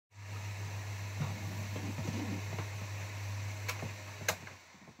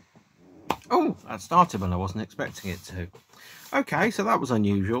Oh, that started when I wasn't expecting it to. Okay, so that was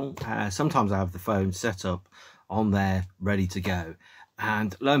unusual. Sometimes I have the phone set up on there, ready to go.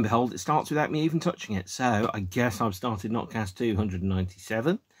 And lo and behold, it starts without me even touching it. So I guess I've started Notcast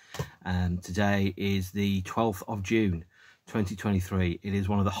 297. Today is the 12th of June, 2023. It is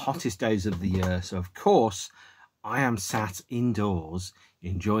one of the hottest days of the year. So, of course, I am sat indoors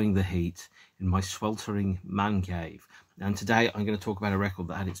enjoying the heat in my sweltering man cave. And today I'm going to talk about a record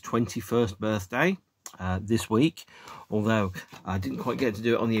that had its 21st birthday this week, although I didn't quite get to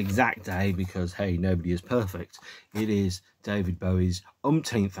do it on the exact day because, hey, nobody is perfect. It is David Bowie's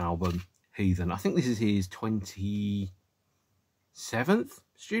umpteenth album, Heathen. I think this is his 27th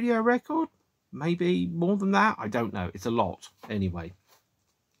studio record, maybe more than that. I don't know. It's a lot anyway.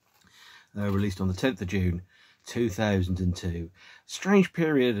 Released on the 10th of June 2002. Strange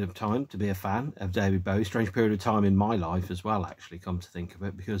period of time to be a fan of David Bowie. Strange period of time in my life as well, actually, come to think of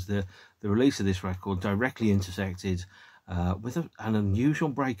it, because the release of this record directly intersected with an unusual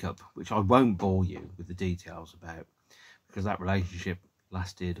breakup, which I won't bore you with the details about, because that relationship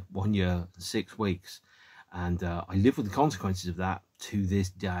lasted 1 year and 6 weeks, and I live with the consequences of that to this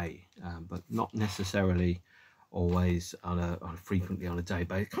day, but not necessarily always frequently on a day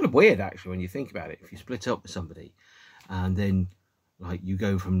basis. It's kind of weird, actually, when you think about it. If you split up with somebody and then like you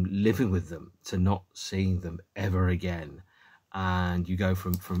go from living with them to not seeing them ever again, and you go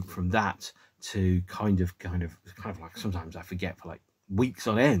from that to kind of like, sometimes I forget for like weeks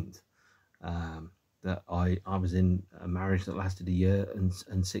on end that I was in a marriage that lasted a year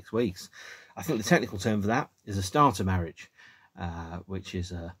and 6 weeks. I think the technical term for that is a starter marriage, which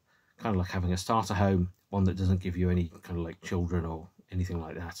is kind of like having a starter home, one that doesn't give you any kind of like children or anything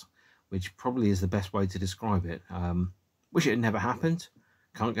like that, which probably is the best way to describe it. Wish it had never happened.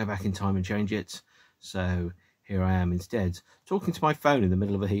 Can't go back in time and change it. So here I am instead, talking to my phone in the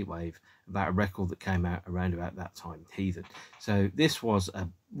middle of a heat wave about a record that came out around about that time, Heathen. So this was a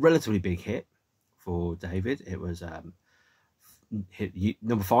relatively big hit for David. It was hit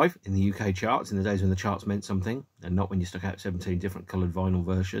number 5 in the UK charts in the days when the charts meant something, and not when you stuck out 17 different coloured vinyl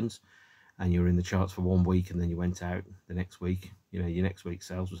versions and you were in the charts for 1 week and then you went out the next week. You know, your next week's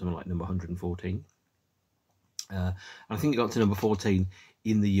sales was something like number 114. And I think it got to number 14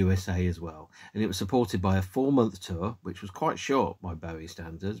 in the USA as well. And it was supported by a 4-month tour, which was quite short by Bowie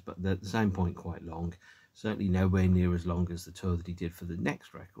standards, but at the same point quite long. Certainly nowhere near as long as the tour that he did for the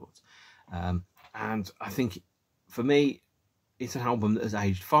next records. And I think, for me, it's an album that has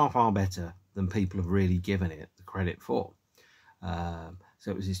aged far, far better than people have really given it the credit for.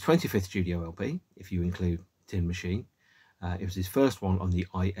 So it was his 25th studio LP, if you include Tin Machine. It was his first one on the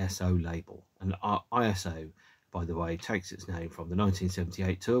ISO label. And ISO, by the way, takes its name from the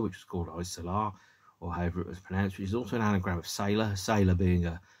 1978 tour, which was called Isolar, or however it was pronounced, which is also an anagram of sailor, sailor being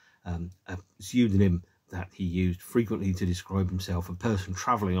a pseudonym that he used frequently to describe himself, a person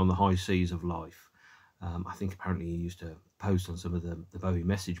travelling on the high seas of life. I think apparently he used to post on some of the Bowie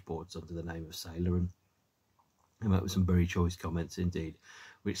message boards under the name of Sailor, and came up with some very choice comments indeed,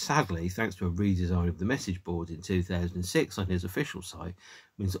 which sadly, thanks to a redesign of the message board in 2006 on his official site,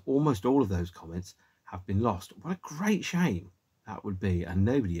 means that almost all of those comments have been lost. What a great shame that would be, and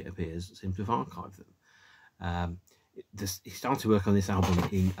nobody, it appears, seems to have archived them. He started to work on this album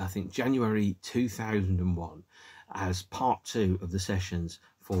in, I think, January 2001 as part 2 of the sessions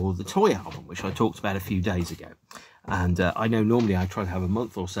for the Toy album, which I talked about a few days ago. And I know normally I try to have a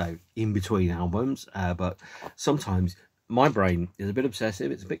month or so in between albums, but sometimes my brain is a bit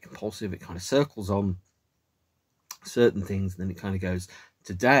obsessive, it's a bit compulsive, it kind of circles on certain things, and then it kind of goes,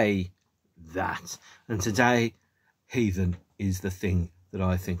 today, that. And today, Heathen is the thing that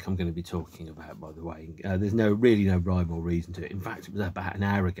I think I'm going to be talking about, by the way. There's really no rhyme or reason to it. In fact, it was about an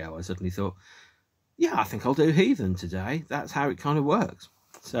hour ago I suddenly thought, yeah, I think I'll do Heathen today. That's how it kind of works.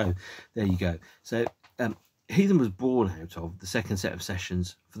 So there you go. So Heathen was born out of the second set of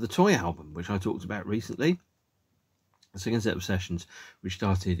sessions for the Toy album, which I talked about recently. The second set of sessions, which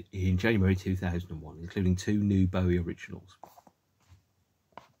started in January 2001, including 2 new Bowie originals.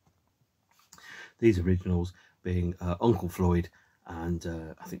 These originals being Uncle Floyd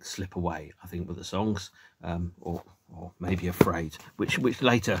and I think Slip Away, I think were the songs, or maybe Afraid, which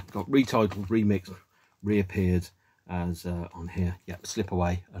later got retitled, remixed, reappeared as on here. Yep, Slip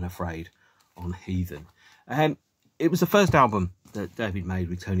Away and Afraid on Heathen. It was the first album that David made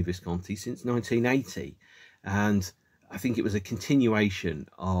with Tony Visconti since 1980, and I think it was a continuation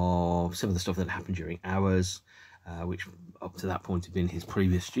of some of the stuff that happened during Hours, which up to that point had been his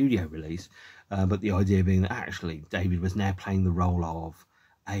previous studio release, but the idea being that actually David was now playing the role of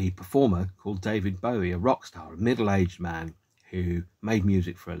a performer called David Bowie, a rock star, a middle-aged man who made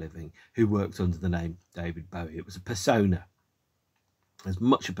music for a living, who worked under the name David Bowie. It was a persona, as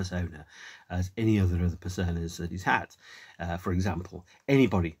much a persona as any other personas that he's had. For example,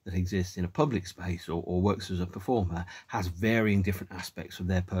 anybody that exists in a public space or works as a performer has varying different aspects of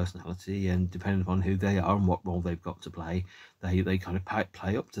their personality, and depending upon who they are and what role they've got to play, they kind of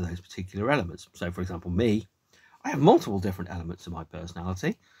play up to those particular elements. So, for example, me, I have multiple different elements of my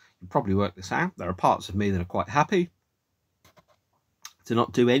personality. You probably work this out. There are parts of me that are quite happy to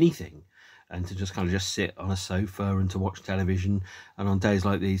not do anything and to just kind of sit on a sofa and to watch television, and on days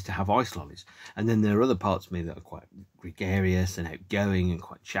like these to have ice lollies. And then there are other parts of me that are quite gregarious and outgoing and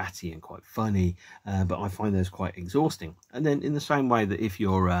quite chatty and quite funny, but I find those quite exhausting. And then in the same way that if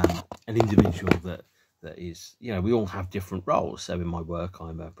you're an individual that is, you know, we all have different roles. So in my work,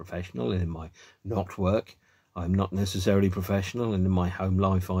 I'm a professional, and in my not work, I'm not necessarily professional, and in my home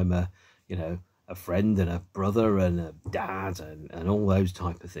life, I'm a, you know, a friend and a brother and a dad and all those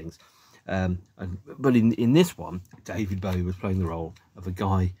type of things. But in this one, David Bowie was playing the role of a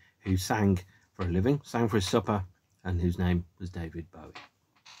guy who sang for a living, sang for his supper, and whose name was David Bowie.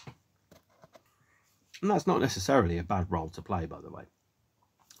 And that's not necessarily a bad role to play, by the way.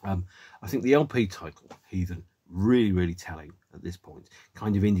 I think the LP title, Heathen, really telling at this point,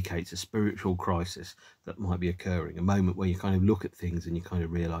 kind of indicates a spiritual crisis that might be occurring, a moment where you kind of look at things and you kind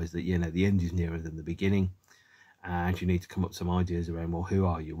of realise that, you know, the end is nearer than the beginning. And you need to come up with some ideas around, well, who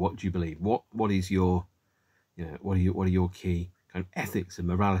are you? What do you believe? What is your, you know, what are your key kind of ethics and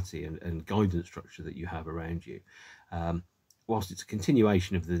morality and guidance structure that you have around you? Whilst it's a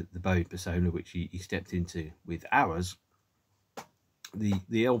continuation of the Bowie persona which he stepped into with Hours,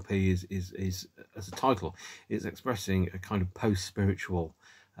 the LP is as a title, is expressing a kind of post-spiritual,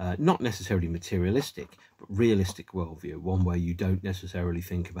 not necessarily materialistic, but realistic worldview, one where you don't necessarily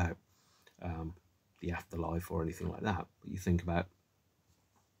think about the afterlife or anything like that, but you think about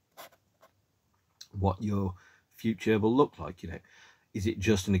what your future will look like. You know, is it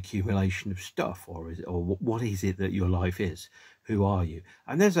just an accumulation of stuff, or is it, or what is it that your life is? Who are you?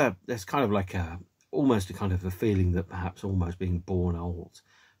 And there's kind of like almost a kind of a feeling that perhaps almost being born old.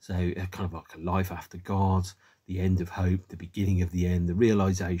 So kind of like a life after God, the end of hope, the beginning of the end, the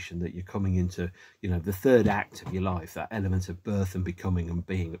realization that you're coming into, you know, the third act of your life, that element of birth and becoming and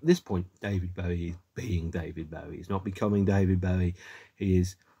being. At this point, David Bowie is being David Bowie. He's not becoming David Bowie. He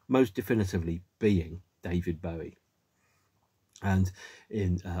is most definitively being David Bowie. And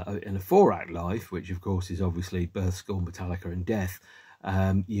in a four-act life, which of course is obviously birth, school, Metallica and death,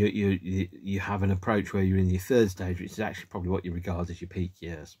 you have an approach where you're in your third stage, which is actually probably what you regard as your peak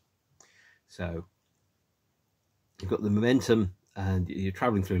years. So you've got the momentum and you're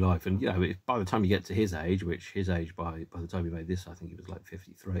traveling through life, and you know, by the time you get to his age, which his age by the time he made this, I think he was like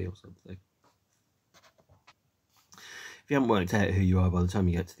 53 or something. If you haven't worked out who you are by the time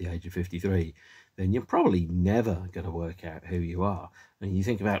you get to the age of 53, then you're probably never going to work out who you are. And you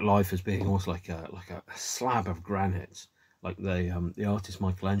think about life as being almost like a slab of granite, like the artist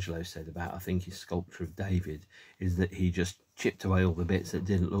Michelangelo said about, I think, his sculpture of David, is that he just chipped away all the bits that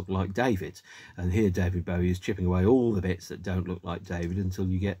didn't look like David. And here David Bowie is chipping away all the bits that don't look like David until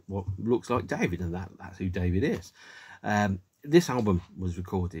you get what looks like David, and that's who David is. This album was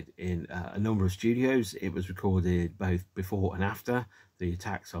recorded in a number of studios. It was recorded both before and after the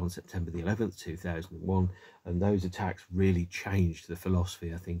attacks on September the 11th, 2001, and those attacks really changed the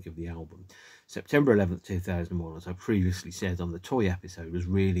philosophy, I think, of the album. September 11th, 2001, as I previously said on the Toy episode, was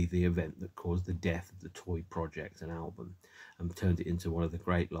really the event that caused the death of the Toy project and album and turned it into one of the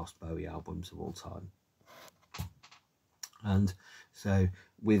great lost Bowie albums of all time. And so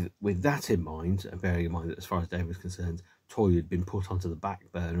with that in mind, and bearing in mind that as far as David was concerned, Toy had been put onto the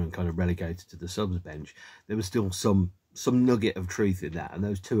back burner and kind of relegated to the subs bench, there was still some nugget of truth in that. And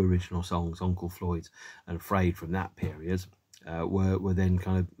those two original songs, Uncle Floyd and Afraid, from that period, were then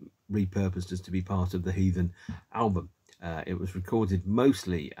kind of repurposed as to be part of the Heathen album. It was recorded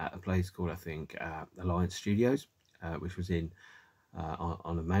mostly at a place called, I think, Alliance Studios, which was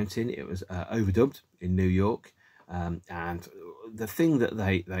on a mountain. It was overdubbed in New York. And the thing that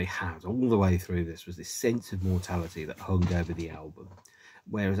they had all the way through this was this sense of mortality that hung over the album,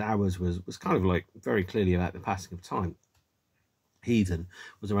 whereas Hours was kind of like very clearly about the passing of time. Heathen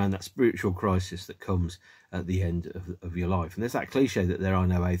was around that spiritual crisis that comes at the end of your life. And there's that cliche that there are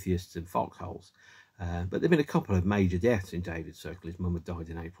no atheists in foxholes. But there have been a couple of major deaths in David's circle. His mum had died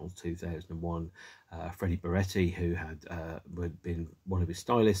in April 2001. Freddie Beretti, who had been one of his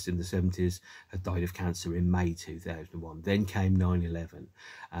stylists in the 70s, had died of cancer in May 2001. Then came 9/11.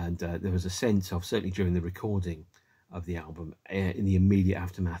 And there was a sense of, certainly during the recording of the album, in the immediate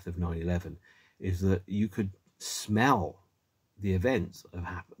aftermath of 9/11, is that you could smell the events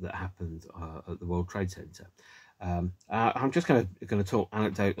that happened at the World Trade Center. I'm just going to talk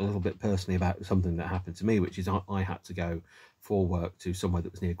anecdote a little bit personally about something that happened to me, which is I had to go for work to somewhere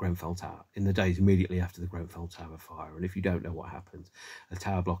that was near Grenfell Tower in the days immediately after the Grenfell Tower fire. And if you don't know what happened, a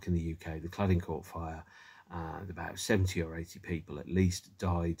tower block in the UK, the Cladding Court fire, and about 70 or 80 people at least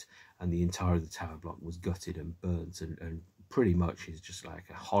died, and the entire of the tower block was gutted and burnt, and pretty much is just like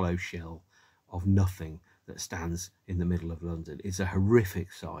a hollow shell of nothing that stands in the middle of London. It's a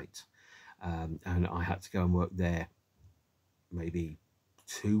horrific sight. And I had to go and work there maybe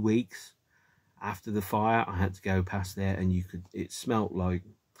 2 weeks after the fire. I had to go past there, and it smelt like,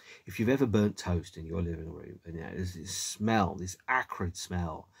 if you've ever burnt toast in your living room, and there's this smell, this acrid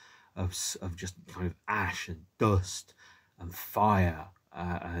smell of just kind of ash and dust and fire,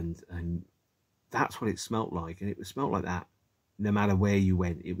 and that's what it smelt like. And it smelt like that no matter where you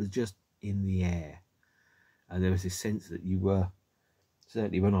went. It was just in the air, and there was this sense that you were,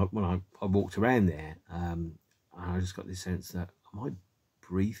 certainly when I walked around there, I just got this sense that, am I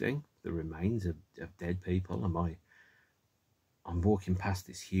breathing the remains of dead people? I'm walking past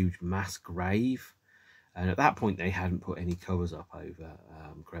this huge mass grave, and at that point they hadn't put any covers up over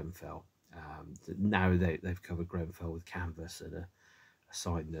Grenfell. Now they've covered Grenfell with canvas and a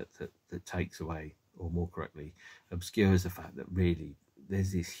sign that takes away, or more correctly, obscures the fact that really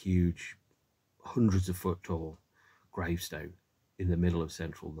there's this huge, hundreds of foot tall gravestone in the middle of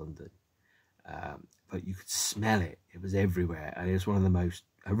central London, but you could smell it. It was everywhere, and it was one of the most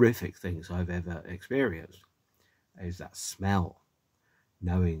horrific things I've ever experienced, is that smell,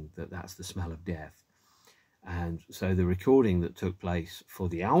 knowing that that's the smell of death. And so the recording that took place for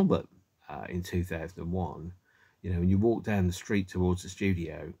the album in 2001, when you walk down the street towards the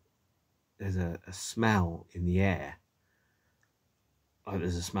studio, there's a smell in the air.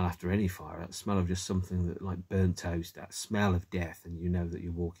 There's a smell after any fire, that smell of just something that, like burnt toast, that smell of death, and you know that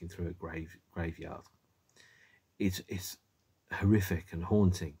you're walking through a graveyard. It's horrific and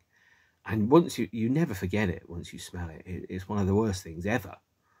haunting, and once you never forget it. Once you smell it, it's one of the worst things ever.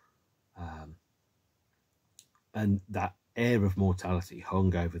 And that air of mortality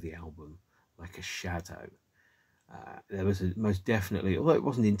hung over the album like a shadow. There was most definitely, although it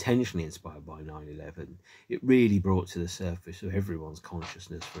wasn't intentionally inspired by 9/11, it really brought to the surface of everyone's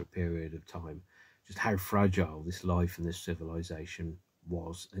consciousness for a period of time just how fragile this life and this civilization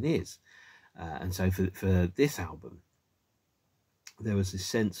was and is. And so for this album, there was this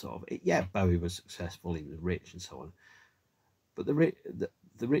sense of, Bowie was successful, he was rich and so on, but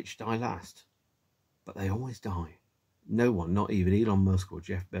the rich die last, but they always die. No one, not even Elon Musk or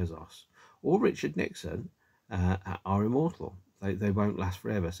Jeff Bezos or Richard Nixon, are immortal. They won't last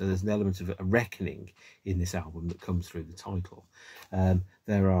forever. So there's an element of a reckoning in this album that comes through the title.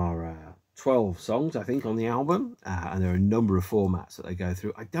 There are 12 songs, I think, on the album, and there are a number of formats that they go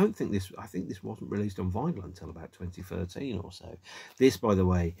through. I think this wasn't released on vinyl until about 2013 or so. This, by the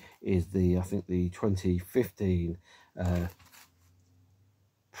way, is the 2015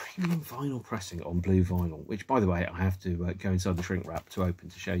 premium vinyl pressing on blue vinyl, which, by the way, I have to go inside the shrink wrap to open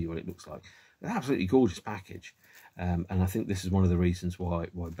to show you what it looks like. An absolutely gorgeous package, and I think this is one of the reasons why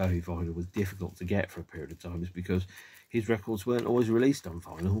Bowie vinyl was difficult to get for a period of time, is because his records weren't always released on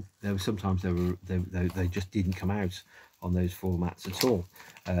vinyl. Sometimes they just didn't come out on those formats at all,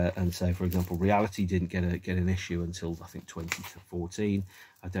 and so, for example, Reality didn't get an issue until, I think, 2014.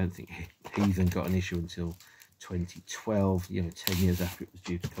 I don't think Heathen got an issue until 2012, 10 years after it was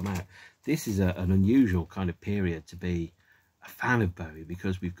due to come out. This is an unusual kind of period to be a fan of Bowie,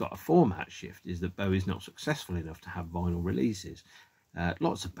 because we've got a format shift, is that Bowie's not successful enough to have vinyl releases.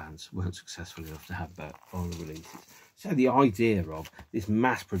 Lots of bands weren't successful enough to have vinyl releases. So the idea of this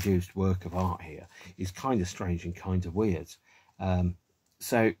mass-produced work of art here is kind of strange and kind of weird.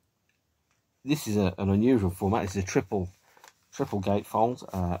 So this is an unusual format. It's a triple gatefold,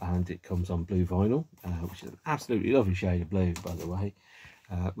 and it comes on blue vinyl, which is an absolutely lovely shade of blue, by the way,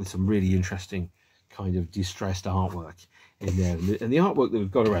 with some really interesting kind of distressed artwork in there. And the artwork that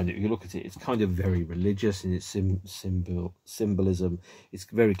we've got around it, if you look at it, it's kind of very religious in its symbolism. It's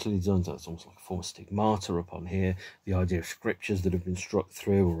very clearly done. So it's almost like a form of stigmata upon here. The idea of scriptures that have been struck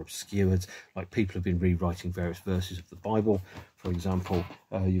through or obscured, like people have been rewriting various verses of the Bible, for example.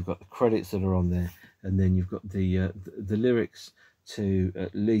 You've got the credits that are on there, and then you've got the lyrics to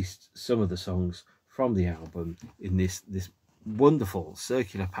at least some of the songs from the album in this wonderful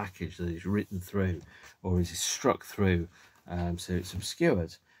circular package that is written through, or is struck through, so it's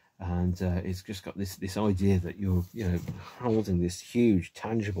obscured, and it's just got this idea that you're holding this huge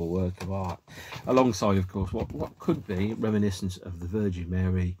tangible work of art, alongside, of course, what could be reminiscent of the Virgin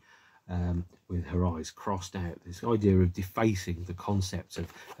Mary, with her eyes crossed out. This idea of defacing the concept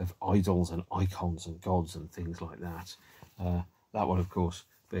of idols and icons and gods and things like that. That one, of course,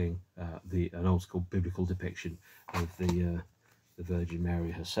 being an old school biblical depiction of the Virgin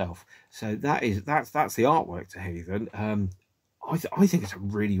Mary herself. So that's the artwork to Heathen. I think it's a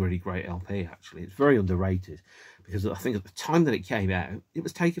really, really great LP, actually. It's very underrated because I think at the time that it came out, it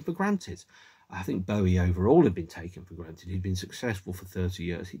was taken for granted. I think Bowie overall had been taken for granted. He'd been successful for 30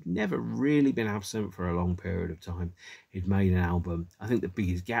 years. He'd never really been absent for a long period of time. He'd made an album. I think the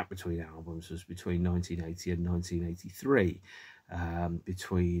biggest gap between albums was between 1980 and 1983.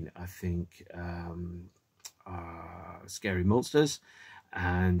 Between, I think, Scary Monsters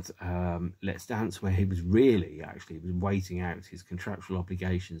and Let's Dance, where he was waiting out his contractual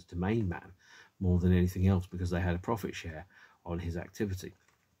obligations to Main Man more than anything else, because they had a profit share on his activity.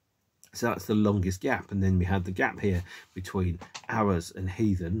 So that's the longest gap. And then we had the gap here between Ours and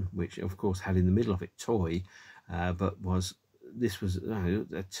Heathen, which of course had in the middle of it Toy, but this was a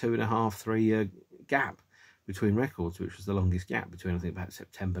 2.5, 3 year gap between records, which was the longest gap between, I think, about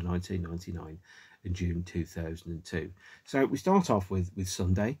September 1999 and June 2002. So we start off with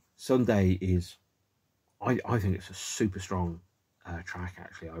Sunday. Sunday is, I think it's a super strong track,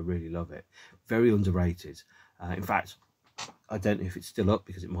 actually. I really love it. Very underrated. In fact, I don't know if it's still up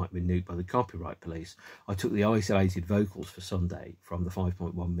because it might have been nuked by the copyright police. I took the isolated vocals for Sunday from the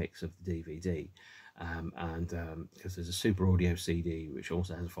 5.1 mix of the DVD. Because there's a super audio CD which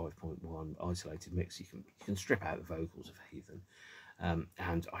also has a 5.1 isolated mix, you can strip out the vocals of Heathen.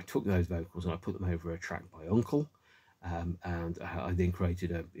 And I took those vocals and I put them over a track by Uncle. And I then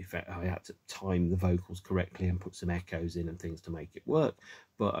created a effect. I had to time the vocals correctly and put some echoes in and things to make it work.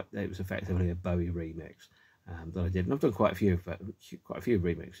 But it was effectively a Bowie remix that I did. And I've done quite a few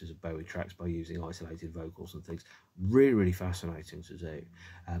remixes of Bowie tracks by using isolated vocals and things. Really, really fascinating to do.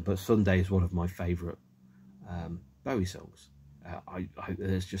 But Sunday is one of my favourite Bowie songs.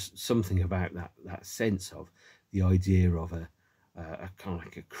 There's just something about that sense of the idea of a kind of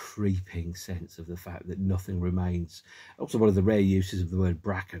like a creeping sense of the fact that nothing remains. Also, one of the rare uses of the word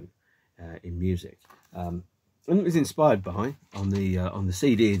bracken in music. And it was inspired by, on the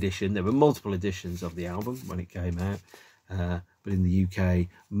CD edition, there were multiple editions of the album when it came out, but in the UK,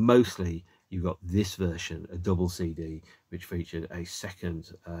 mostly you got this version, a double CD, which featured a second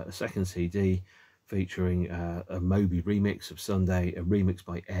CD featuring a Moby remix of Sunday, a remix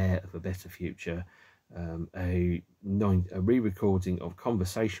by Air of A Better Future, a re-recording of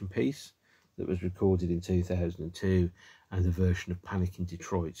Conversation Piece that was recorded in 2002, and a version of Panic in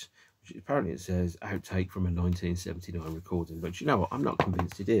Detroit, which apparently it says outtake from a 1979 recording, but you know what, I'm not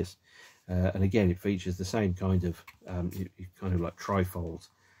convinced it is. And again, it features the same kind of like trifold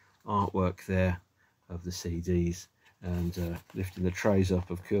artwork there of the CDs, and lifting the trays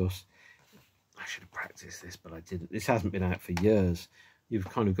up, of course. I should have practiced this, but I didn't. This hasn't been out for years. You've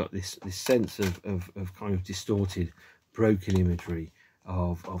kind of got this sense of kind of distorted, broken imagery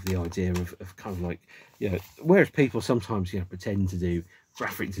of the idea of kind of like, whereas people sometimes pretend to do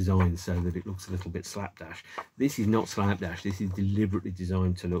graphic design so that it looks a little bit slapdash. This is not slapdash. This is deliberately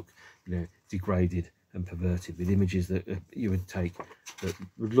designed to look degraded and perverted, with images that you would take that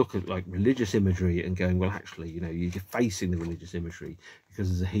would look at like religious imagery and going, well, actually, you're defacing the religious imagery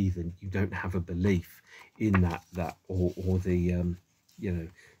because as a heathen you don't have a belief in that or the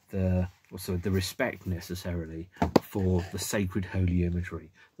the respect necessarily for the sacred holy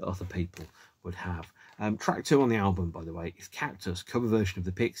imagery that other people would have. Track 2 on the album, by the way, is Cactus, cover version of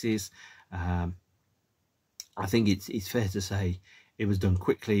the Pixies. I think it's fair to say it was done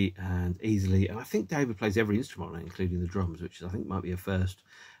quickly and easily, and I think David plays every instrument on it, including the drums, which I think might be a first.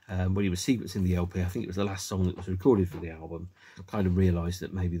 When he was sequencing the LP, I think it was the last song that was recorded for the album, I kind of realised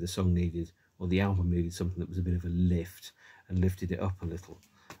that maybe the song needed, or the album needed, something that was a bit of a lift, and lifted it up a little.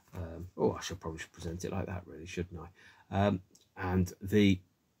 I probably should present it like that, really, shouldn't I? And the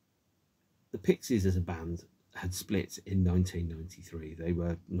Pixies as a band had split in 1993. They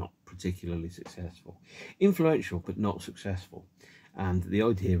were not particularly successful. Influential, but not successful. And the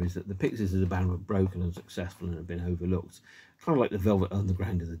idea is that the Pixies as a band were broken and successful and had been overlooked. Kind of like the Velvet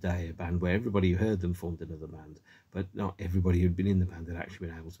Underground of the day, a band where everybody who heard them formed another band, but not everybody who'd been in the band had actually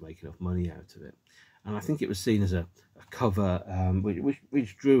been able to make enough money out of it. And I think it was seen as a cover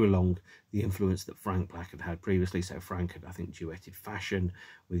which drew along the influence that Frank Black had previously. So Frank had, I think, duetted Fashion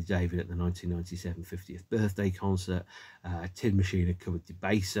with David at the 1997 50th birthday concert. Tin Machine had covered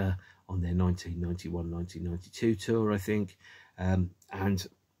Debaser on their 1991-1992 tour, I think. And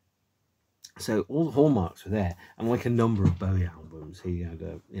So all the hallmarks were there, and like a number of Bowie albums, he had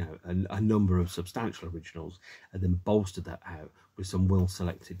a number of substantial originals, and then bolstered that out with some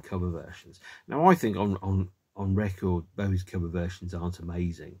well-selected cover versions. Now I think on record, Bowie's cover versions aren't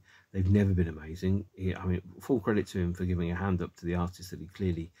amazing. They've never been amazing. I mean, full credit to him for giving a hand up to the artists that he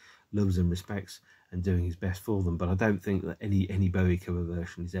clearly loves and respects and doing his best for them. But I don't think that any Bowie cover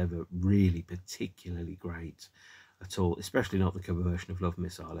version is ever really particularly great at all, especially not the cover version of Love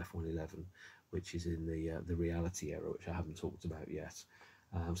Missile F-111, which is in the reality era, which I haven't talked about yet.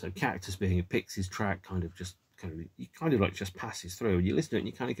 So Cactus being a Pixies track kind of just passes through, and you listen to it and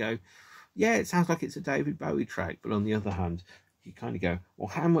you kind of go, yeah, it sounds like it's a David Bowie track, but on the other hand, you kind of go, well,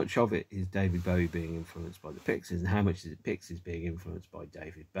 how much of it is David Bowie being influenced by the Pixies, and how much is it Pixies being influenced by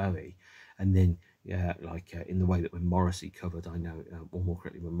David Bowie? And then, yeah, in the way that when Morrissey covered, I Know, or more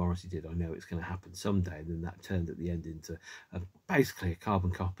correctly, when Morrissey did, I Know It's Going to Happen Someday, and then that turned at the end into basically a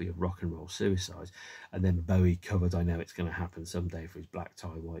carbon copy of Rock and Roll Suicide, and then Bowie covered I Know It's Going to Happen Someday for his Black Tie,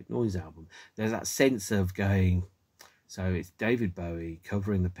 White Noise album. There's that sense of going, so it's David Bowie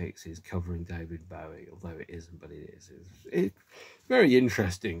covering the Pixies, covering David Bowie, although it isn't, but it is. It's very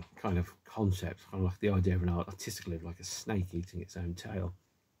interesting kind of concept, kind of like the idea of an artistic live like a snake eating its own tail.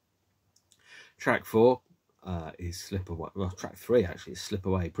 Track 4 is Slip Away. Well, track 3 actually is Slip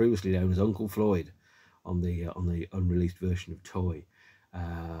Away, previously known as Uncle Floyd on the unreleased version of Toy,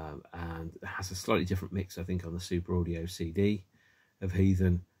 and it has a slightly different mix, I think, on the Super Audio CD of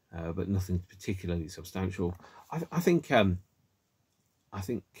Heathen. But nothing particularly substantial. I think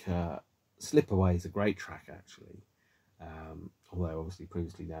Slip Away is a great track, actually, although obviously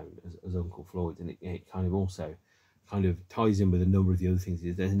previously known as Uncle Floyd, and it kind of also kind of ties in with a number of the other things.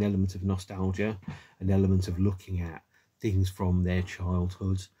 There's an element of nostalgia, an element of looking at things from their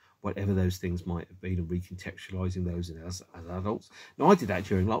childhood, whatever those things might have been, and recontextualising those as adults. Now, I did that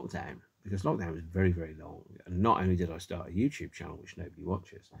during lockdown, because lockdown was very, very long, and not only did I start a YouTube channel, which nobody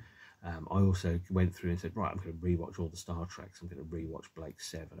watches, I also went through and said, right, I'm going to rewatch all the Star Treks, I'm going to rewatch Blake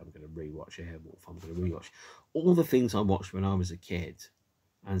 7, I'm going to rewatch Airwolf, I'm going to rewatch all the things I watched when I was a kid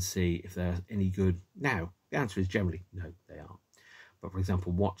and see if they're any good. Now, the answer is generally no, they aren't. But for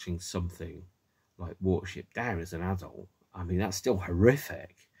example, watching something like Watership Down as an adult, I mean, that's still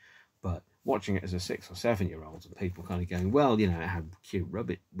horrific, but watching it as a 6 or 7 year old and people kind of going, well, you know, it had cute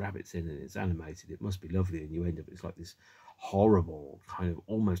rabbits in it, it's animated, it must be lovely, and you end up, it's like this horrible kind of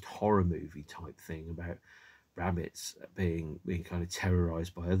almost horror movie type thing about rabbits being kind of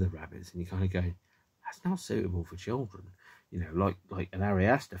terrorized by other rabbits, and you kind of go, that's not suitable for children. You know, like an Ari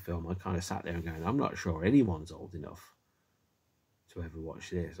Aster film, I kind of sat there and going, I'm not sure anyone's old enough to ever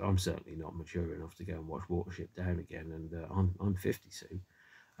watch this. I'm certainly not mature enough to go and watch Watership Down again, and I'm 50 soon.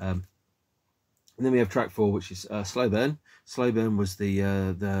 And then we have track 4, which is Slow Burn. Slow Burn was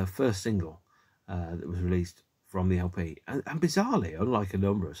the first single that was released from the LP, and bizarrely, unlike a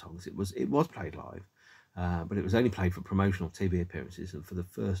number of songs, it was played live, but it was only played for promotional TV appearances and for the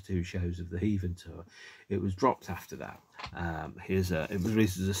first 2 shows of the Heathen tour. It was dropped after that. It was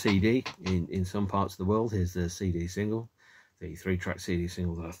released as a CD in some parts of the world. Here's the CD single, the 3-track CD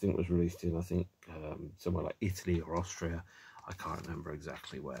single that I think was released in somewhere like Italy or Austria. I can't remember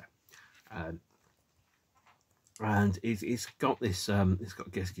exactly where. And it's got this, it's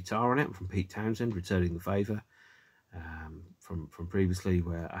got guest guitar on it from Pete Townsend, returning the favour from previously,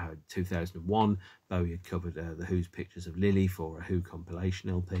 where 2001 Bowie had covered The Who's Pictures of Lily for a Who compilation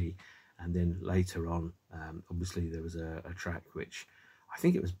LP, and then later on, obviously there was a track which I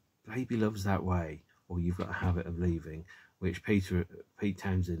think it was Baby Loves That Way, or You've Got a Habit of Leaving, which Pete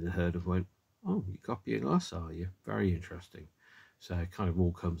Townsend had heard of, went, oh, you're copying us, are you? Very interesting. So it kind of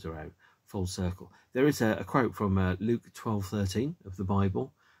all comes around full circle. There is a quote from Luke 12:13 of the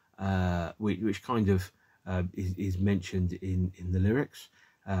Bible, which kind of is mentioned in the lyrics,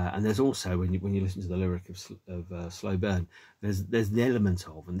 and there's also, when you listen to the lyric of Slow Burn, there's an element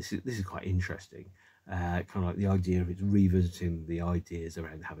of, and this is quite interesting, kind of like the idea of it's revisiting the ideas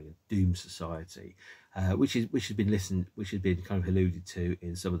around having a doom society, which has been kind of alluded to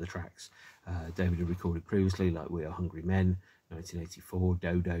in some of the tracks David had recorded previously, like We Are Hungry Men, 1984,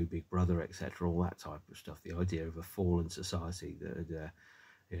 Dodo, Big Brother, etc., all that type of stuff. The idea of a fallen society that had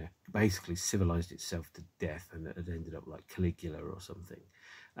basically civilized itself to death, and it had ended up like Caligula or something.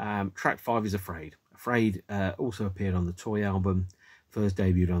 Track 5 is Afraid. Afraid also appeared on the Toy album, first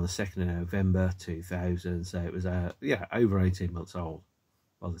debuted on the 2nd of November 2000, so it was over 18 months old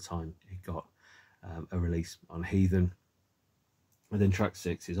by the time it got a release on Heathen. And then track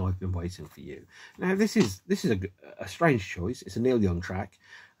 6 is I've Been Waiting for You. Now this is a strange choice. It's a Neil Young track,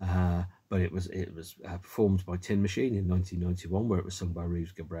 but it was performed by Tin Machine in 1991, where it was sung by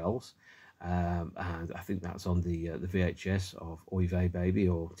Reeves Gabrels. and I think that's on the VHS of Oy Vey Baby,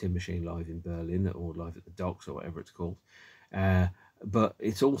 or Tin Machine Live in Berlin, or Live at the Docks, or whatever it's called. But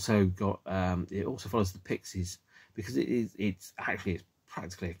it's also got it also follows the Pixies, because it's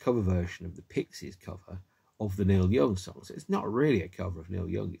practically a cover version of the Pixies cover of the Neil Young song. So it's not really a cover of Neil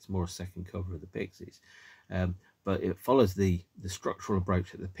Young, it's more a second cover of the Pixies. But it follows the structural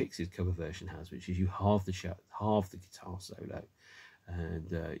approach that the Pixies cover version has, which is you halve the guitar solo,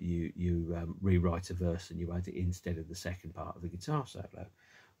 and you rewrite a verse and you add it instead of the second part of the guitar solo.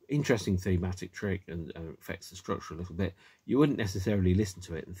 Interesting thematic trick, and affects the structure a little bit. You wouldn't necessarily listen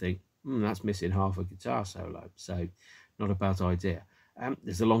to it and think, that's missing half a guitar solo, so not a bad idea.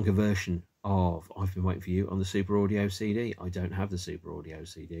 There's a longer version of I've Been Waiting For You on the Super Audio CD. I don't have the Super Audio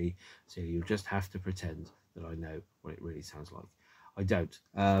CD, so you'll just have to pretend that I know what it really sounds like. I don't.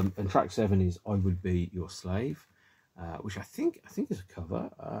 And track 7 is I Would Be Your Slave, which I think is a cover.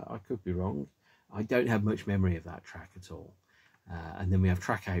 I could be wrong. I don't have much memory of that track at all. And then we have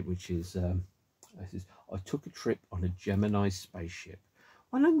track 8, which is I Took a Trip on a Gemini Spaceship.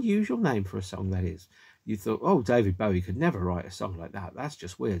 What an unusual name for a song that is. You thought, oh, David Bowie could never write a song like that. That's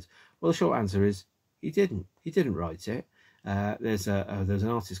just weird. Well, the short answer is he didn't. He didn't write it. There's an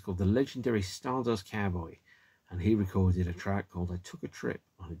artist called the legendary Stardust Cowboy, and he recorded a track called I Took a Trip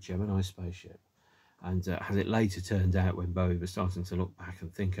on a Gemini Spaceship. And as it later turned out, when Bowie was starting to look back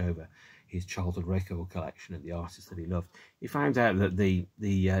and think over his childhood record collection and the artists that he loved, he found out that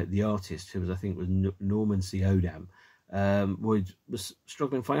the artist, who I think was Norman C. Odam, was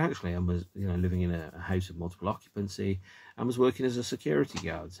struggling financially, and was living in a house of multiple occupancy, and was working as a security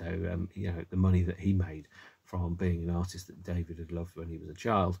guard. So the money that he made from being an artist that David had loved when he was a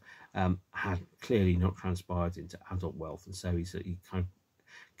child had clearly not transpired into adult wealth, and so he kind of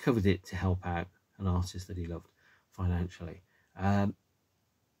covered it to help out an artist that he loved financially.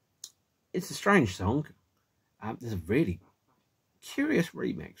 It's a strange song. There's a really curious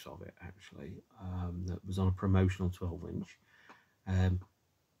remix of it, actually, that was on a promotional 12-inch. And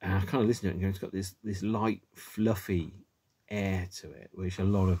I kind of listened to it and go, it's got this light, fluffy air to it, which a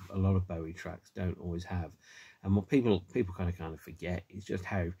lot of Bowie tracks don't always have. And what people kind of forget is just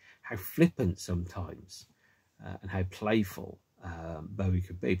how flippant sometimes and how playful Bowie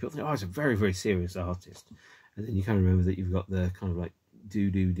could be. People think, oh, he's a very, very serious artist, and then you kind of remember that you've got the kind of like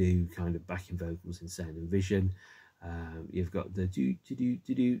do kind of backing vocals in Sound and Vision. You've got the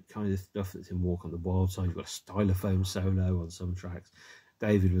do kind of stuff that's in Walk on the Wild Side. You've got a stylophone solo on some tracks.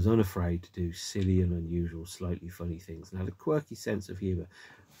 David was unafraid to do silly and unusual, slightly funny things, and had a quirky sense of humour.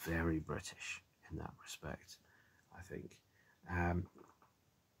 Very British in that respect, I think.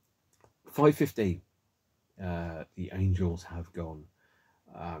 5:15. The Angels Have Gone.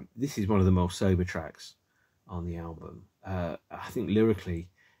 This is one of the most sober tracks on the album. I think lyrically,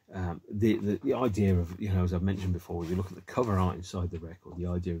 the idea of, as I've mentioned before, you look at the cover art inside the record, the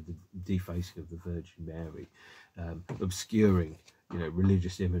idea of the defacing of the Virgin Mary, obscuring,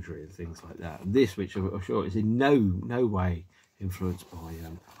 religious imagery and things like that. And this, which I'm sure is in no way influenced by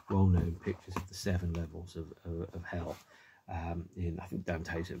well-known pictures of the 7 levels of hell in, I think,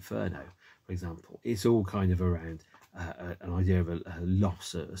 Dante's Inferno, for example. It's all kind of around an idea of a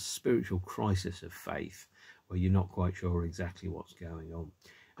loss, a spiritual crisis of faith, where you're not quite sure exactly what's going on.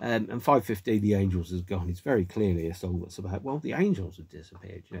 And 5:15, The Angels Has Gone, is very clearly a song that's about, well, the angels have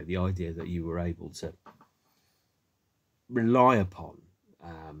disappeared. The idea that you were able to rely upon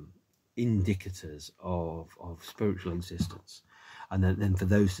indicators of spiritual existence, and then for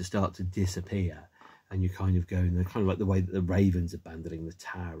those to start to disappear, and you're kind of going, kind of like the way that the Ravens abandoning the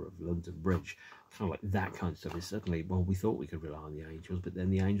Tower of London Bridge, kind of like that kind of stuff is suddenly, well, we thought we could rely on the angels, but then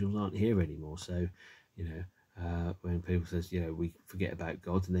the angels aren't here anymore. So, when people says, we forget about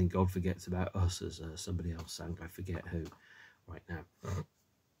God, and then God forgets about us, as somebody else sang, I forget who right now.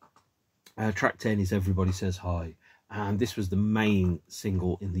 Track 10 is Everybody Says Hi, and this was the main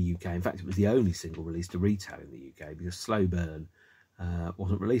single in the UK. In fact, it was the only single released to retail in the UK, because Slow Burn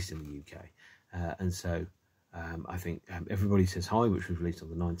wasn't released in the UK. And so I think Everybody Says Hi, which was released on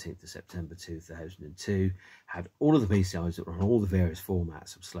the 19th of September 2002, had all of the B-sides that were on all the various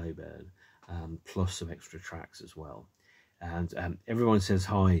formats of Slow Burn, plus some extra tracks as well. And Everyone Says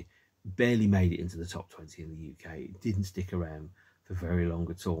Hi barely made it into the top 20 in the UK. It didn't stick around for very long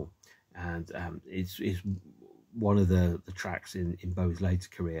at all. And it's one of the tracks in Bowie's later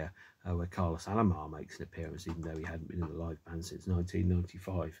career where Carlos Alomar makes an appearance, even though he hadn't been in the live band since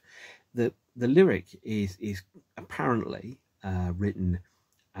 1995. The lyric is apparently written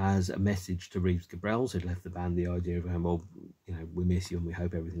as a message to Reeves Gabrels, who'd left the band, the idea of, well, we miss you and we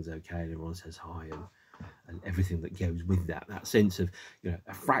hope everything's okay, and everyone says hi, and everything that goes with that sense of,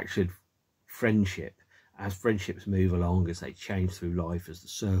 a fractured friendship. As friendships move along, as they change through life, as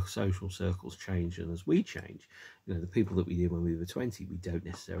the social circles change, and as we change, you know, the people that we did when we were 20, we don't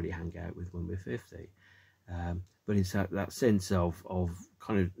necessarily hang out with when we're 50. But it's that sense of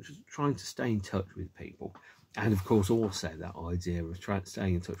kind of just trying to stay in touch with people. And of course, also that idea of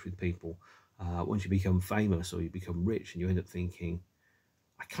staying in touch with people once you become famous or you become rich, and you end up thinking,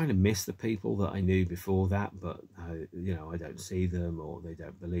 I kind of miss the people that I knew before that, but you know, I don't see them, or they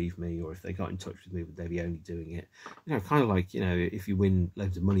don't believe me, or if they got in touch with me, would they be only doing it, you know, kind of like, you know, if you win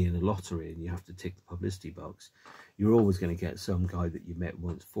loads of money in a lottery and you have to tick the publicity box, you're always going to get some guy that you met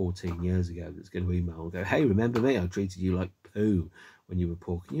once 14 years ago that's going to email and go, hey, remember me? I treated you like poo when you were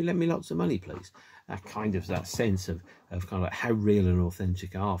poor. Can you lend me lots of money, please? That sense of kind of like how real and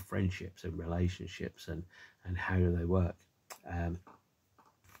authentic are friendships and relationships, and how do they work.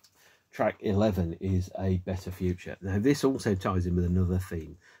 Track 11 is A Better Future. Now, this also ties in with another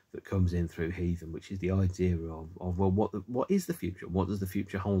theme that comes in through Heathen, which is the idea of well, what is the future? What does the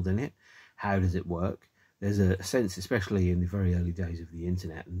future hold in it? How does it work? There's a sense, especially in the very early days of the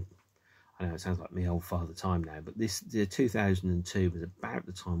internet, and I know it sounds like me old father time now, but the 2002 was about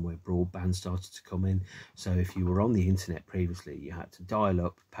the time where broadband started to come in. So if you were on the internet previously, you had to dial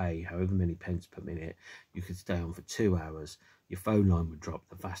up, pay however many pence per minute. You could stay on for 2 hours. Your phone line would drop.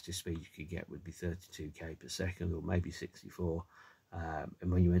 The fastest speed you could get would be 32k per second, or maybe 64.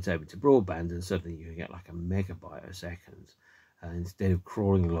 And when you went over to broadband, and suddenly you could get like a megabyte a second. Instead of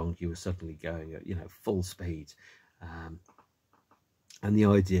crawling along, you were suddenly going at, you know, full speed. And the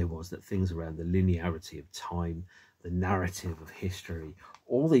idea was that things around the linearity of time, the narrative of history,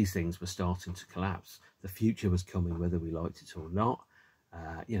 all these things were starting to collapse. The future was coming whether we liked it or not.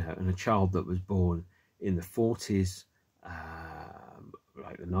 You know, and a child that was born in the 40s,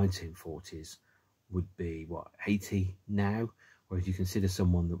 like the 1940s, would be, what, 80 now? Whereas you consider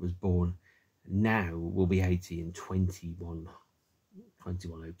someone that was born now will be 80 in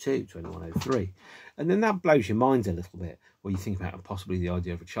 2102, 2103. And then that blows your mind a little bit, where you think about possibly the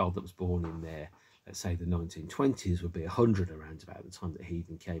idea of a child that was born in there, let's say the 1920s, would be 100 around about the time that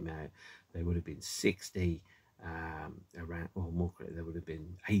Heathen came out. They would have been 60 around, or more correctly, they would have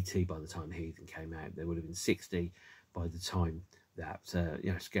been 80 by the time Heathen came out. They would have been 60 by the time that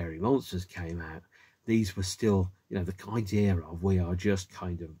you know, Scary Monsters came out. These were still, you know, the idea of we are just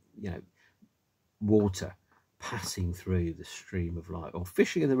kind of, you know, water passing through the stream of life, or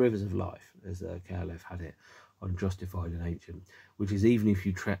fishing in the rivers of life, as Kalev had it on Justified and Ancient, which is, even if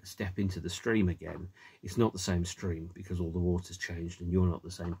you step into the stream again, it's not the same stream, because all the water's changed, and you're not the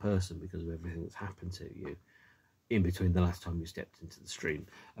same person because of everything that's happened to you in between the last time you stepped into the stream.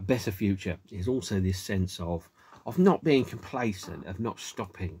 A better future is also this sense of not being complacent, of not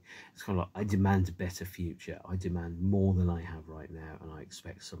stopping. It's kind of like, I demand a better future. I demand more than I have right now, and I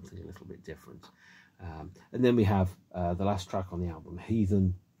expect something a little bit different. And then we have the last track on the album,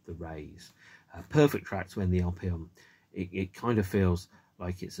 Heathen, The Rays. Perfect track to end the LP on. It kind of feels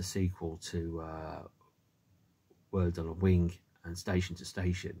like it's a sequel to Word on a Wing and Station to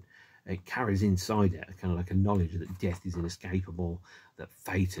Station. It carries inside it kind of like a knowledge that death is inescapable, that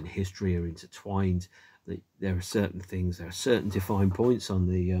fate and history are intertwined, that there are certain things, there are certain defined points on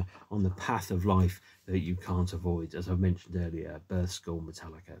the path of life that you can't avoid. As I mentioned earlier, birth, school,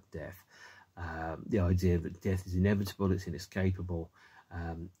 Metallica, death. The idea that death is inevitable, it's inescapable,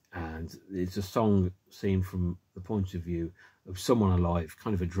 and it's a song seen from the point of view of someone alive,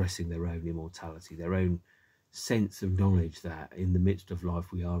 kind of addressing their own immortality, their own sense of knowledge that in the midst of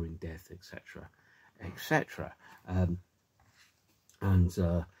life we are in death, etc., etc.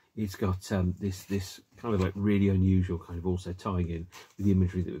 It's got this kind of like really unusual kind of also tying in with the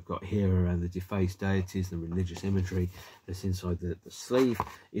imagery that we've got here around the defaced deities, the religious imagery that's inside the sleeve,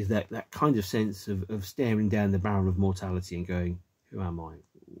 is that kind of sense of staring down the barrel of mortality and going, who am I?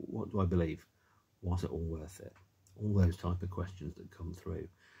 What do I believe? Was it all worth it? All those type of questions that come through.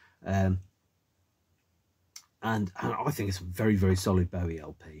 And I think it's a very, very solid Bowie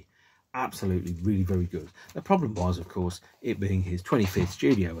LP. Absolutely, really very good. The problem was, of course, it being his 25th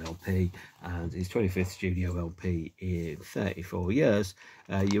studio LP, and his 25th studio LP in 34 years.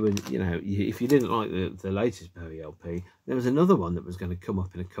 If you didn't like the latest Bowie LP, there was another one that was going to come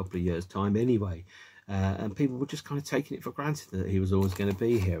up in a couple of years' time anyway. And people were just kind of taking it for granted that he was always going to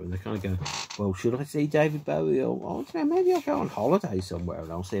be here, and they're kind of going, well, should I see David Bowie, or maybe I'll go on holiday somewhere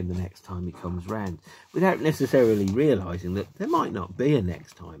and I'll see him the next time he comes round, without necessarily realising that there might not be a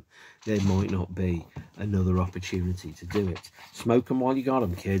next time. There might not be another opportunity to do it. Smoke them while you got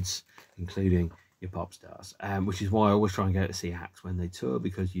them, kids, including your pop stars, which is why I always try and go to see acts when they tour,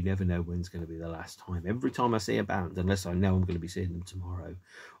 because you never know when's going to be the last time. Every time I see a band, unless I know I'm going to be seeing them tomorrow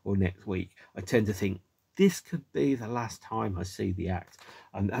or next week, I tend to think this could be the last time I see the act,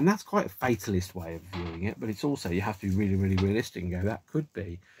 and that's quite a fatalist way of viewing it, but it's also, you have to be really, really realistic and go, that could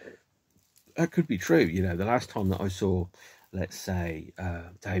be true. You know, the last time that I saw, let's say,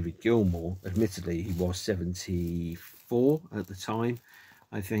 David Gilmour, admittedly he was 74 at the time,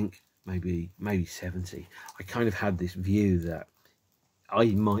 I think, maybe 70. I kind of had this view that I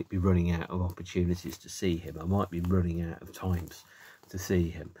might be running out of opportunities to see him. I might be running out of times to see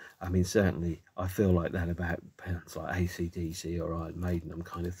him. I mean, certainly I feel like that about bands like AC/DC or Iron Maiden. I'm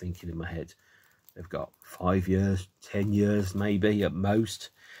kind of thinking in my head, they've got 5 years, 10 years maybe at most,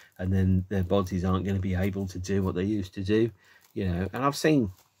 and then their bodies aren't going to be able to do what they used to do, you know. And I've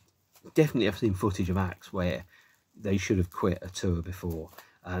seen footage of acts where they should have quit a tour before,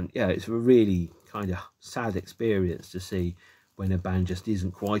 and yeah, it's a really kind of sad experience to see when a band just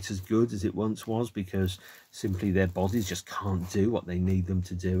isn't quite as good as it once was, because simply their bodies just can't do what they need them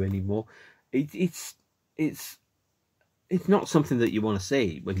to do anymore. It's not something that you want to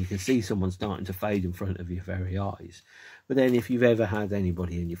see when you can see someone starting to fade in front of your very eyes. But then if you've ever had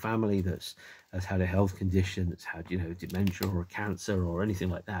anybody in your family has had a health condition, that's had, you know, dementia or cancer or anything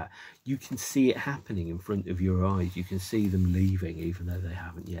like that, you can see it happening in front of your eyes. You can see them leaving even though they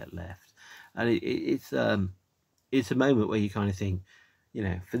haven't yet left. And it's a moment where you kind of think, you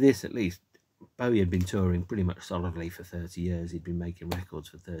know, for this at least, Bowie had been touring pretty much solidly for 30 years. He'd been making records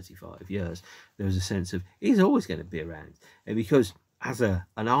for 35 years. There was a sense of he's always going to be around. And because as an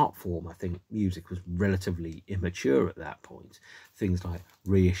art form, I think music was relatively immature at that point. Things like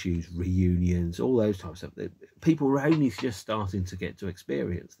reissues, reunions, all those types of stuff. People were only just starting to get to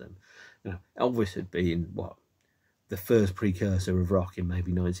experience them. You know, Elvis had been, what, the first precursor of rock in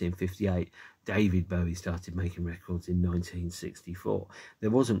maybe 1958. David Bowie started making records in 1964. There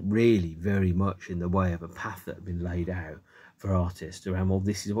wasn't really very much in the way of a path that had been laid out for artists around, well,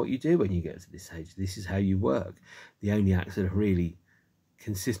 this is what you do when you get to this age. This is how you work. The only acts that are really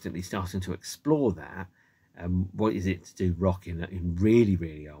consistently starting to explore that, what is it to do rock in really,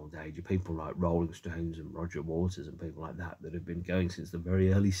 really old age, are people like Rolling Stones and Roger Waters and people like that have been going since the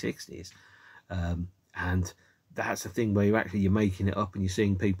very early 60s. And that's the thing where you're making it up and you're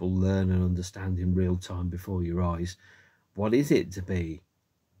seeing people learn and understand in real time before your eyes. What is it to be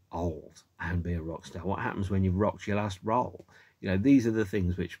old and be a rock star? What happens when you've rocked your last roll? You know, these are the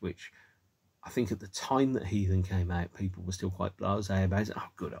things which I think at the time that Heathen came out, people were still quite blasé about it. Oh,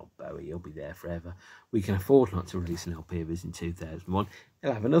 good old Bowie, he'll be there forever. We can afford not to release an LP of his in 2001.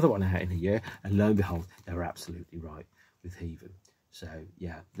 He'll have another one out in a year. And lo and behold, they were absolutely right with Heathen. So,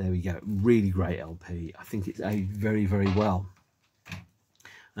 yeah, there we go. Really great LP. I think it's aged very, very well.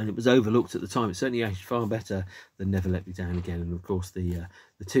 And it was overlooked at the time. It certainly aged far better than Never Let Me Down Again. And, of course, the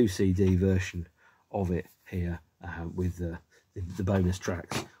 2 CD version of it here with the bonus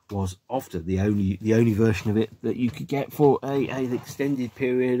tracks was often the only version of it that you could get for an extended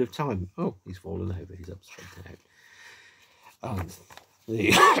period of time. Oh, he's fallen over. He's upside down.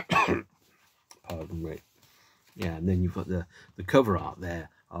 Pardon me. Yeah, and then you've got the cover art there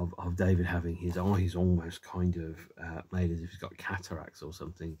of David having his eyes almost kind of made as if he's got cataracts or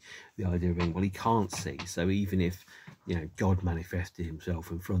something. The idea being, well, he can't see, so even if, you know, God manifested himself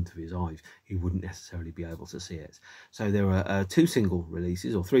in front of his eyes, he wouldn't necessarily be able to see it. So there are 2 single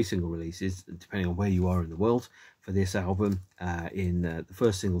releases or 3 single releases, depending on where you are in the world, for this album. The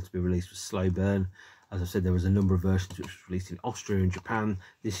first single to be released was Slow Burn. As I said, there was a number of versions which was released in Austria and Japan.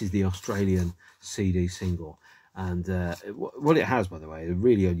 This is the Australian CD single. And what it has, by the way, a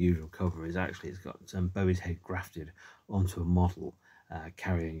really unusual cover is actually it's got Bowie's head grafted onto a model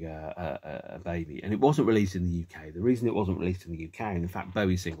carrying a baby. And it wasn't released in the UK. The reason it wasn't released in the UK, and in fact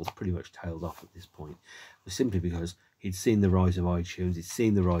Bowie's singles pretty much tailed off at this point, was simply because he'd seen the rise of iTunes, he'd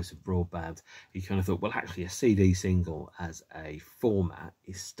seen the rise of broadband. He kind of thought, well, actually a CD single as a format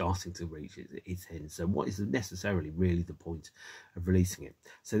is starting to reach its end. So what is necessarily really the point of releasing it?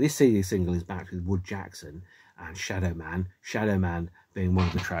 So this CD single is backed with Wood Jackson and Shadow Man being one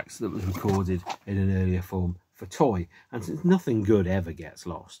of the tracks that was recorded in an earlier form for Toy. And since nothing good ever gets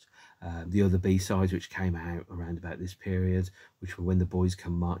lost, the other B-sides which came out around about this period, which were When the Boys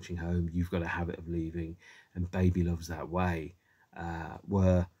Come Marching Home, You've Got a Habit of Leaving, and Baby Loves That Way,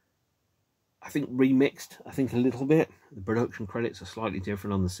 were, I think, remixed, I think, a little bit. The production credits are slightly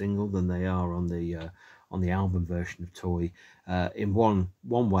different on the single than they are on the album version of Toy. In one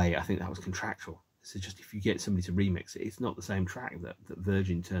way, I think that was contractual. So just if you get somebody to remix it, it's not the same track that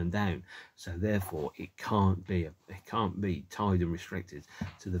Virgin turned down. So therefore, it can't be tied and restricted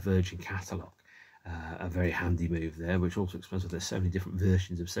to the Virgin catalogue. a very handy move there, which also explains why there's so many different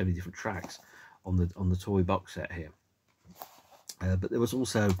versions of so many different tracks on the toy box set here. But there was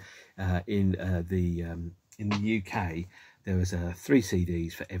also in the UK, there was 3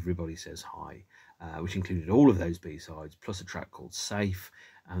 CDs for Everybody Says Hi, which included all of those B-sides, plus a track called Safe,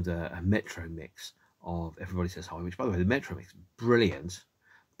 and a Metro mix of Everybody Says Hi, which, by the way, the Metro mix is brilliant,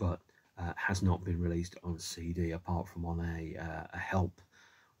 but has not been released on CD apart from on a Help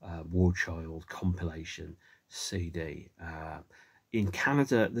War Child compilation CD. In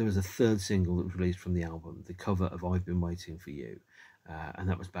Canada, there was a 3rd single that was released from the album, the cover of I've Been Waiting for You, and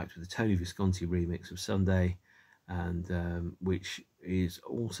that was backed with the Tony Visconti remix of Sunday, and which is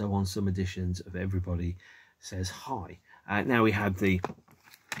also on some editions of Everybody Says Hi. Now we had the,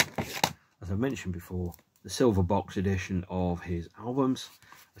 as I mentioned before, the silver box edition of his albums,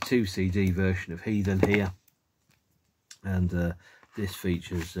 a 2 CD version of Heathen here, and this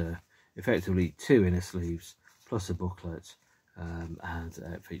features effectively 2 inner sleeves plus a booklet, and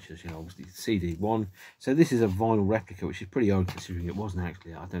it features, obviously CD1. So this is a vinyl replica, which is pretty odd considering it wasn't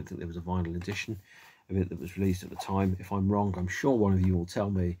actually, I don't think there was a vinyl edition of it that was released at the time. If I'm wrong, I'm sure one of you will tell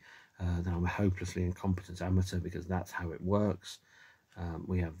me that I'm a hopelessly incompetent amateur, because that's how it works.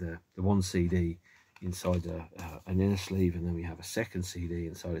 We have the 1 CD inside an inner sleeve, and then we have a 2nd CD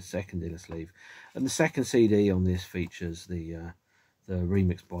inside a 2nd inner sleeve, and the 2nd CD on this features the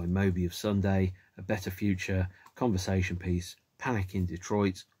remix by Moby of Sunday, A Better Future, Conversation Piece, Panic in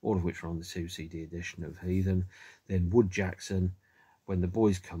Detroit, all of which are on the 2 CD edition of Heathen. Then Wood Jackson, When the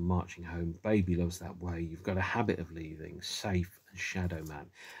Boys Come Marching Home, Baby Loves That Way, You've Got a Habit of Leaving, Safe, and Shadow Man.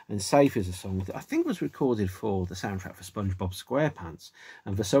 And Safe is a song that I think was recorded for the soundtrack for SpongeBob SquarePants,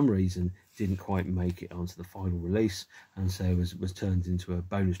 and for some reason didn't quite make it onto the final release, and so was turned into a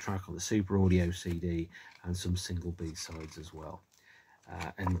bonus track on the Super Audio CD and some single B-sides as well.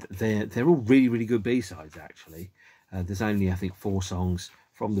 And they're all really, really good B-sides, actually. There's only, I think, 4 songs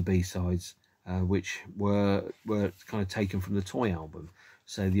from the B-sides which were kind of taken from the Toy album.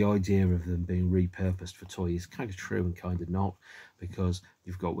 So the idea of them being repurposed for Toy is kind of true and kind of not, because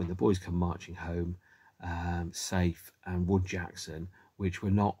you've got When the Boys Come Marching Home, Safe, and Wood Jackson, which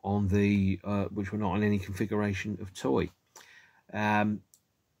were not on any configuration of Toy.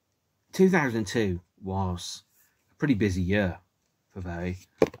 2002 was a pretty busy year for Bowie.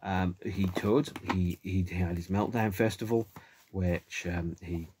 He had his Meltdown Festival, which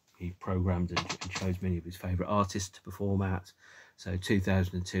he programmed and chose many of his favourite artists to perform at. So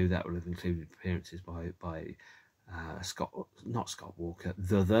 2002, that would have included appearances by not Scott Walker,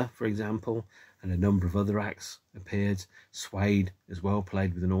 for example, and a number of other acts appeared. Suede as well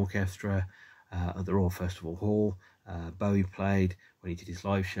played with an orchestra at the Royal Festival Hall. Bowie played, when he did his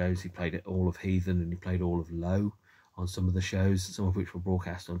live shows, he played at all of Heathen, and he played all of Low on some of the shows, some of which were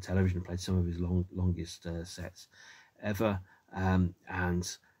broadcast on television, and played some of his longest sets ever,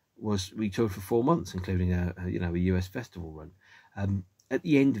 and we toured for 4 months, including a US festival run. At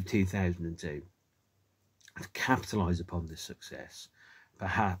the end of 2002, to capitalise upon this success,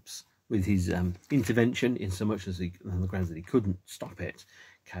 perhaps with his intervention, in so much as on the grounds that he couldn't stop it,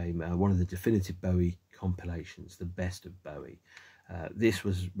 came one of the definitive Bowie compilations, The Best of Bowie. This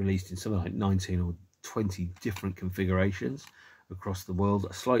was released in something like 19 or 20 different configurations across the world,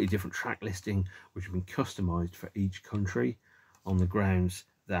 a slightly different track listing which had been customised for each country, on the grounds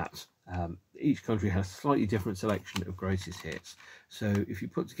that each country has a slightly different selection of greatest hits. So if you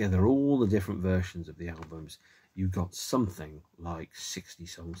put together all the different versions of the albums, you've got something like 60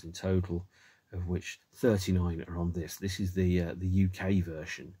 songs in total, of which 39 are on this. This is the UK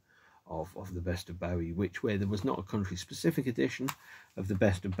version of The Best of Bowie, where there was not a country-specific edition of The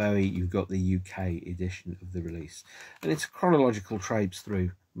Best of Bowie, you've got the UK edition of the release. And it's a chronological traipse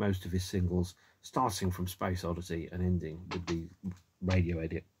through most of his singles, starting from Space Oddity and ending with the radio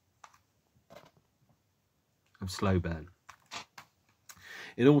edit of Slow Burn.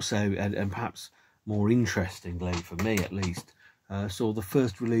 It also, and perhaps more interestingly for me at least, saw the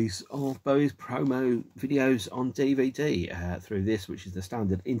first release of Bowie's promo videos on DVD through this, which is the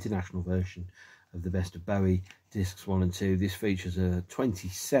standard international version of The Best of Bowie, discs 1 and 2. This features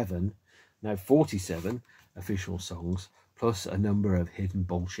 47 official songs, plus a number of hidden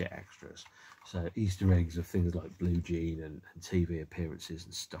bullshit extras. So Easter eggs of things like Blue Jean and TV appearances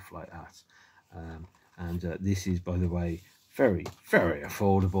and stuff like that. This is, by the way, very, very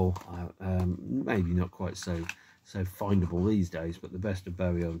affordable. Maybe not quite so findable these days, but The Best of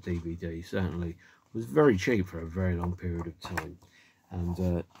Bowie on DVD certainly was very cheap for a very long period of time,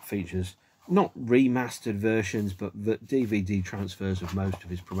 and features not remastered versions, but the DVD transfers of most of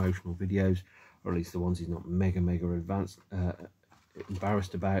his promotional videos, or at least the ones he's not mega advanced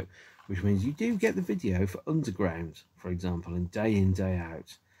embarrassed about, which means you do get the video for Underground, for example, and Day In, Day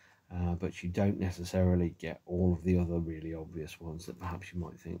Out. But you don't necessarily get all of the other really obvious ones that perhaps you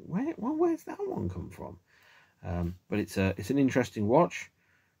might think, where's that one come from? But it's an interesting watch.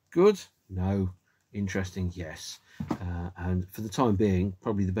 Good? No. Interesting? Yes. And for the time being,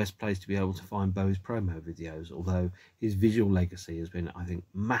 probably the best place to be able to find Bowie's promo videos, although his visual legacy has been, I think,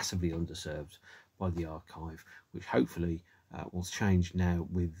 massively underserved by the archive, which hopefully will change now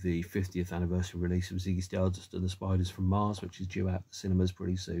with the 50th anniversary release of Ziggy Stardust and the Spiders from Mars, which is due out the cinemas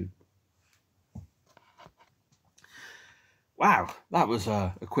pretty soon. Wow, that was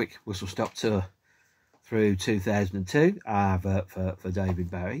a quick whistle-stop tour through 2002 for David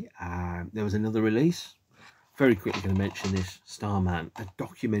Bowie. There was another release. Very quickly going to mention this, Starman, a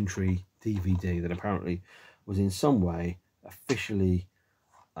documentary DVD that apparently was in some way officially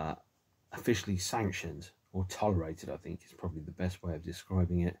sanctioned or tolerated, I think is probably the best way of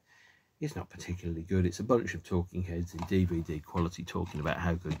describing it. It's not particularly good. It's a bunch of talking heads in DVD quality talking about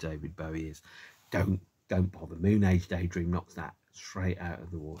how good David Bowie is. Don't bother. Moon Age Daydream knocks that straight out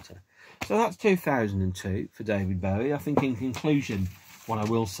of the water. So that's 2002 for David Bowie. I think in conclusion, what I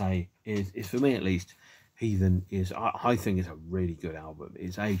will say is for me at least, Heathen is, I think, is a really good album.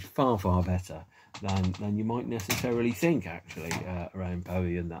 It's aged far, far better than you might necessarily think, actually, around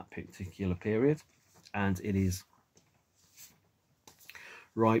Bowie in that particular period. And it is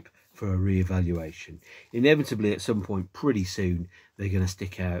ripe for a re-evaluation. Inevitably, at some point pretty soon, they're going to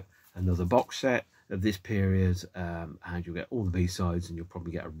stick out another box set of this period, and you'll get all the B-sides, and you'll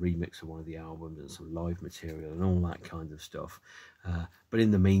probably get a remix of one of the albums and some live material and all that kind of stuff. But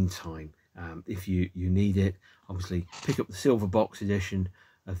in the meantime, if you need it, obviously pick up the silver box edition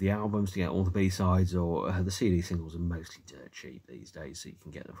of the albums to get all the B-sides, or the CD singles are mostly dirt cheap these days, so you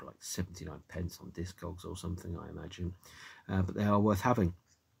can get them for like 79 pence on Discogs or something, I imagine. But they are worth having.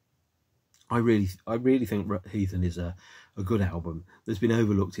 I really think Heathen is a good album that's been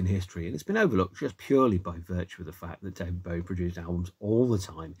overlooked in history, and it's been overlooked just purely by virtue of the fact that David Bowie produced albums all the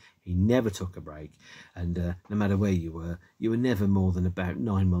time. He never took a break, and no matter where you were never more than about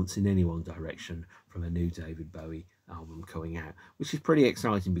 9 months in any one direction from a new David Bowie album coming out, which is pretty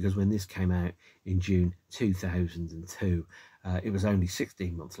exciting, because when this came out in June 2002, it was only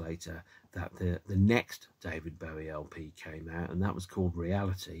 16 months later that the next David Bowie LP came out, and that was called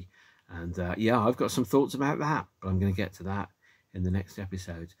Reality. And yeah, I've got some thoughts about that, but I'm going to get to that in the next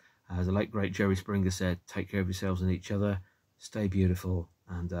episode. As the late great Jerry Springer said, take care of yourselves and each other, stay beautiful,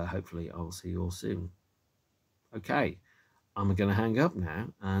 and hopefully I'll see you all soon. Okay, I'm going to hang up now,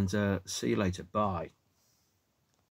 and see you later. Bye.